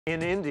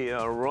In India,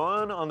 a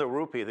run on the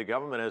rupee. The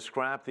government has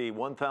scrapped the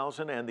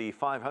 1,000 and the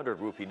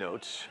 500 rupee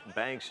notes.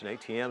 Banks and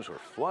ATMs were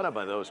flooded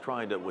by those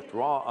trying to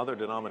withdraw other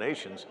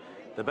denominations.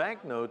 The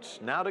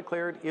banknotes, now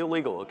declared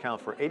illegal, account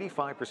for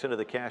 85% of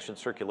the cash in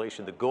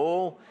circulation. The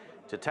goal,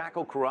 to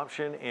tackle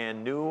corruption,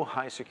 and new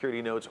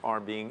high-security notes are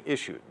being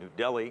issued. New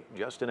Delhi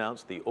just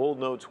announced the old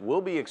notes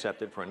will be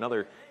accepted for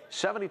another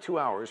 72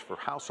 hours for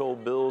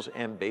household bills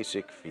and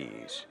basic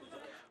fees.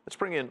 Let's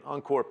bring in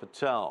Ankur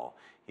Patel.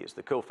 He is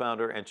the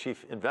co-founder and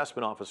chief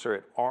investment officer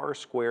at R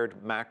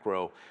Squared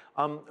Macro.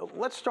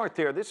 Let's start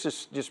there. This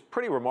is just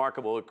pretty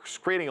remarkable. It's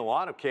creating a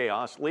lot of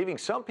chaos, leaving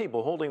some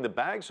people holding the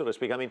bag, so to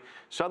speak. I mean,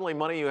 suddenly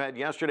money you had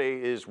yesterday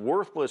is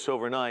worthless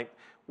overnight.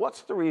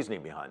 What's the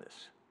reasoning behind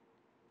this?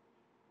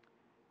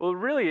 Well, it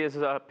really is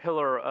a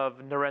pillar of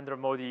Narendra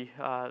Modi,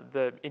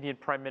 the Indian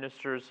Prime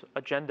Minister's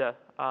agenda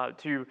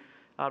to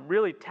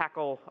really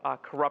tackle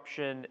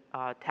corruption,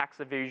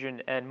 tax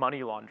evasion, and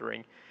money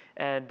laundering.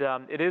 And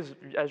it is,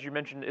 as you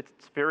mentioned,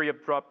 it's very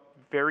abrupt,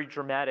 very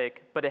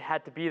dramatic, but it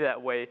had to be that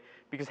way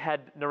because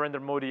had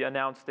Narendra Modi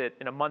announced it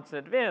in a month in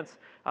advance,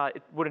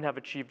 it wouldn't have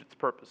achieved its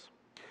purpose.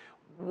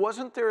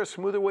 Wasn't there a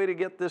smoother way to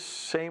get this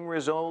same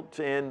result?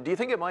 And do you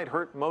think it might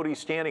hurt Modi's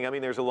standing? I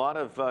mean, there's a lot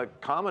of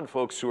common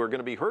folks who are going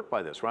to be hurt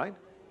by this, right?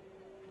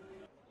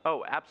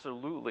 Oh,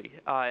 absolutely.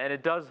 And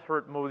it does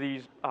hurt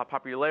Modi's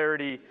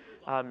popularity.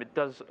 It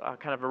does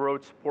kind of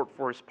erode support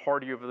for his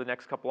party over the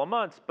next couple of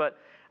months. But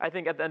I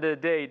think at the end of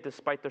the day,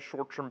 despite the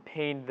short-term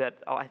pain that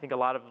I think a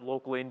lot of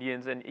local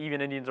Indians and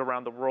even Indians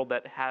around the world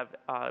that have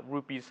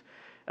rupees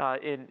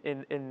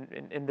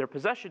in their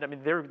possession, I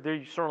mean,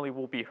 they certainly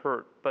will be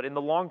hurt. But in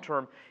the long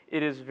term,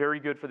 it is very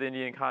good for the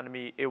Indian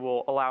economy. It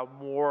will allow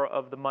more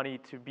of the money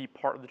to be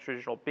part of the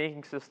traditional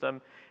banking system.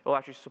 It will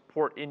actually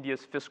support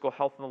India's fiscal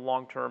health in the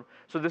long term.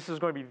 So this is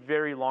going to be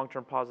very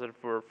long-term positive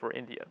for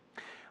India.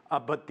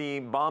 But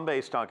the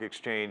Bombay Stock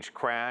Exchange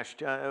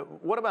crashed.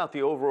 What about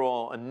the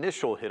overall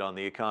initial hit on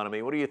the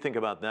economy? What do you think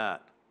about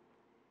that?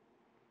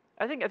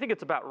 I think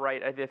it's about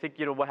right. I think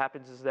what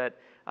happens is that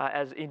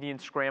as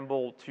Indians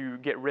scramble to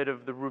get rid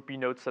of the rupee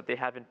notes that they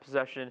have in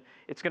possession,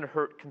 it's going to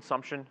hurt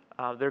consumption.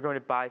 They're going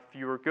to buy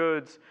fewer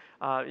goods.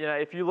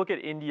 If you look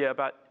at India,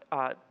 about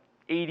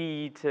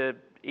 80 to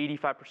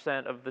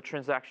 85% of the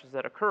transactions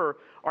that occur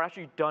are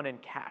actually done in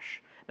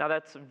cash. Now,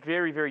 that's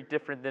very, very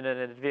different than in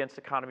an advanced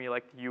economy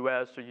like the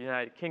US or the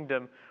United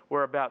Kingdom,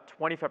 where about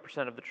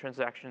 25% of the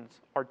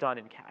transactions are done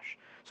in cash.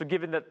 So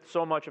given that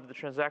so much of the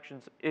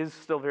transactions is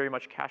still very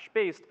much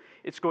cash-based,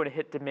 it's going to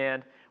hit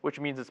demand, which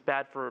means it's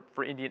bad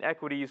for Indian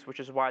equities, which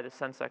is why the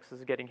Sensex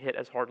is getting hit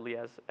as hardly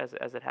as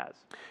it has.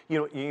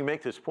 You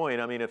make this point.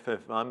 I mean, if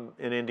I'm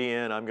in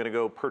India and I'm going to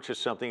go purchase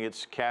something,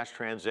 it's cash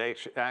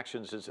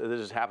transactions.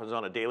 This happens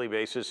on a daily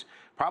basis,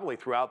 probably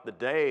throughout the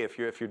day if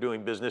you're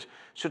doing business.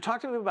 So talk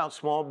to me about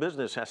small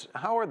business.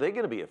 How are they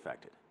going to be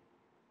affected?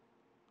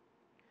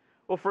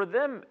 Well, for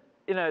them,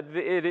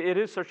 it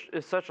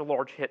is such a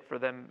large hit for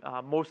them.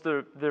 Most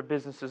of their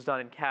business is done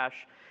in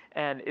cash,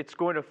 and it's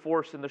going to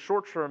force, in the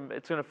short term,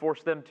 it's going to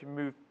force them to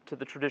move to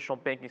the traditional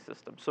banking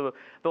system. So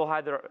they'll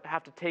either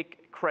have to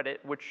take credit,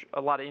 which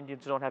a lot of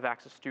Indians don't have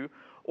access to,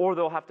 or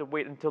they'll have to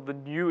wait until the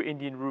new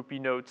Indian rupee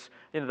notes,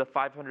 the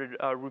 500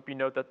 rupee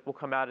note that will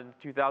come out and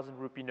the 2,000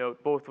 rupee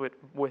note, both with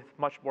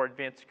much more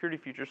advanced security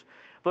features.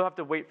 They'll have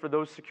to wait for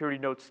those security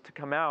notes to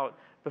come out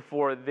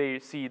before they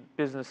see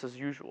business as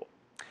usual.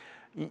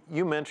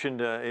 You mentioned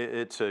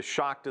it's a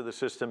shock to the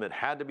system. It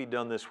had to be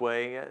done this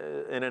way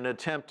in an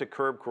attempt to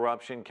curb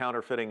corruption,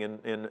 counterfeiting,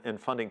 and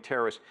funding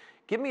terrorists.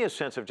 Give me a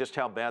sense of just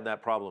how bad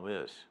that problem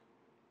is.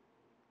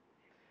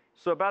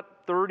 So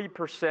about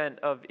 30%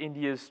 of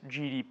India's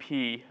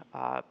GDP,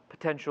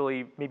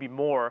 potentially maybe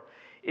more,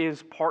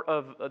 is part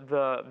of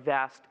the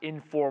vast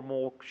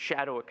informal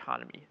shadow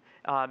economy.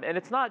 And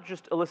it's not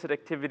just illicit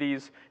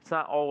activities, it's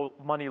not all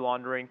money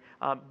laundering,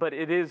 but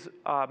it is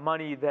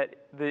money that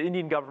the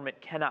Indian government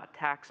cannot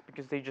tax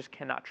because they just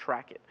cannot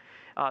track it.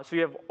 So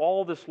you have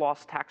all this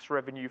lost tax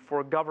revenue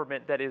for a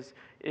government that is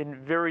in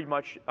very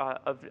much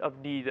of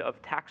need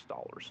of tax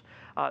dollars.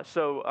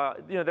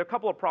 There are a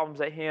couple of problems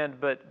at hand,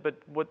 but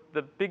what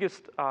the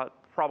biggest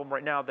problem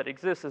right now that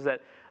exists is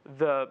that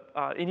the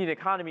Indian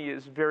economy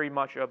is very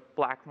much a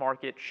black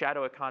market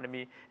shadow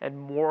economy, and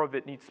more of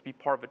it needs to be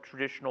part of a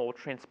traditional,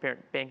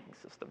 transparent banking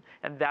system.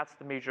 And that's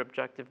the major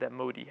objective that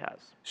Modi has.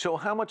 So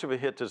how much of a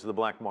hit does the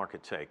black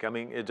market take? I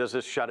mean, does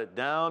this shut it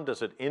down?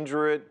 Does it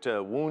injure it,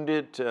 wound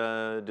it?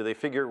 Do they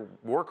figure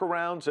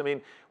workarounds? I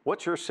mean,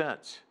 what's your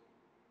sense?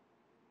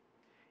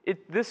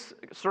 This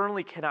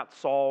certainly cannot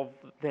solve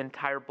the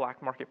entire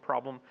black market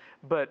problem,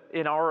 but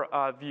in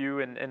our view,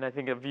 and I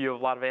think a view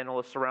of a lot of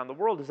analysts around the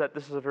world, is that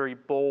this is a very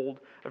bold,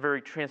 a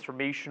very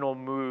transformational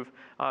move.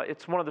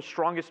 It's one of the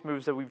strongest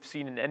moves that we've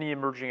seen in any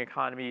emerging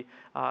economy,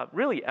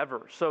 really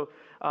ever. So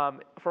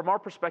from our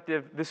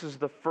perspective, this is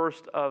the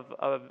first of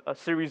a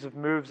series of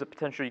moves that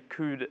potentially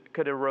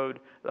could erode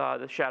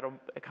the shadow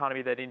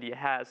economy that India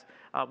has.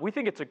 We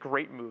think it's a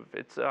great move.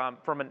 It's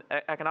from an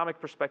economic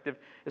perspective,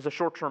 is a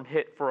short-term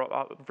hit for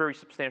a very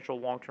substantial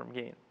long-term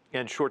gain.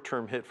 And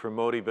short-term hit for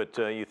Modi, but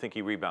you think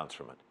he rebounds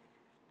from it?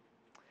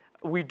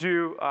 We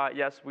do,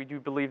 yes, we do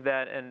believe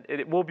that, and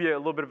it will be a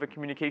little bit of a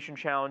communication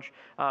challenge,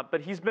 but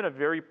he's been a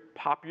very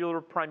popular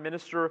prime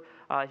minister.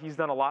 He's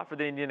done a lot for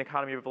the Indian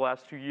economy over the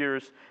last 2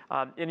 years,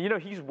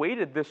 and he's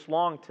waited this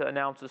long to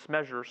announce this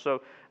measure.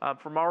 So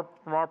from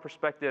our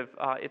perspective,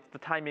 the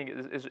timing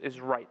is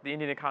right. The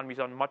Indian economy is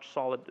on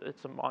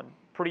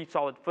pretty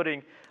solid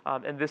footing,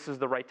 and this is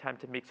the right time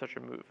to make such a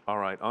move. All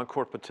right,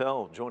 Ankur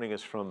Patel joining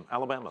us from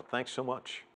Alabama. Thanks so much.